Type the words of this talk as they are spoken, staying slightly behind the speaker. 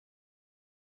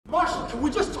Marshall, can we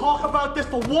just talk about this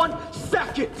for 1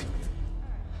 second?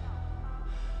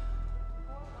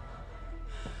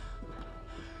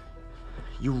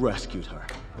 You rescued her.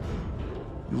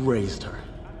 You raised her.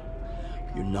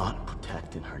 You're not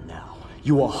protecting her now.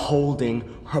 You are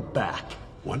holding her back.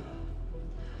 1,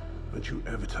 don't you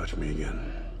ever touch me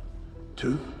again.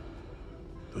 2,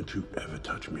 don't you ever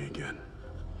touch me again.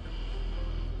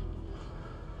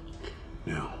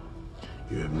 Now,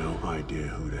 you have no idea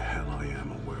who the hell I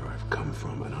am or where I've come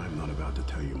from, and I'm not about to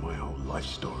tell you my whole life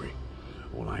story.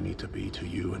 All I need to be to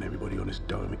you and everybody on this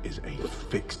dome is a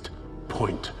fixed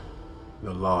point.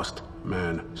 The last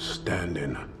man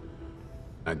standing.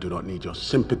 I do not need your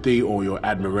sympathy or your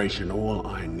admiration. All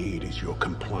I need is your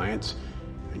compliance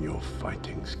and your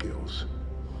fighting skills.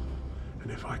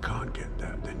 And if I can't get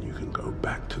that, then you can go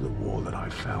back to the wall that I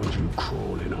found you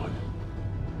crawling on.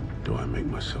 Do I make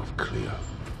myself clear?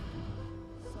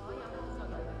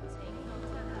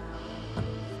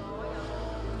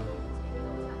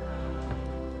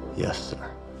 Yes,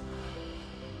 sir.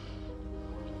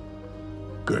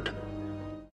 Good.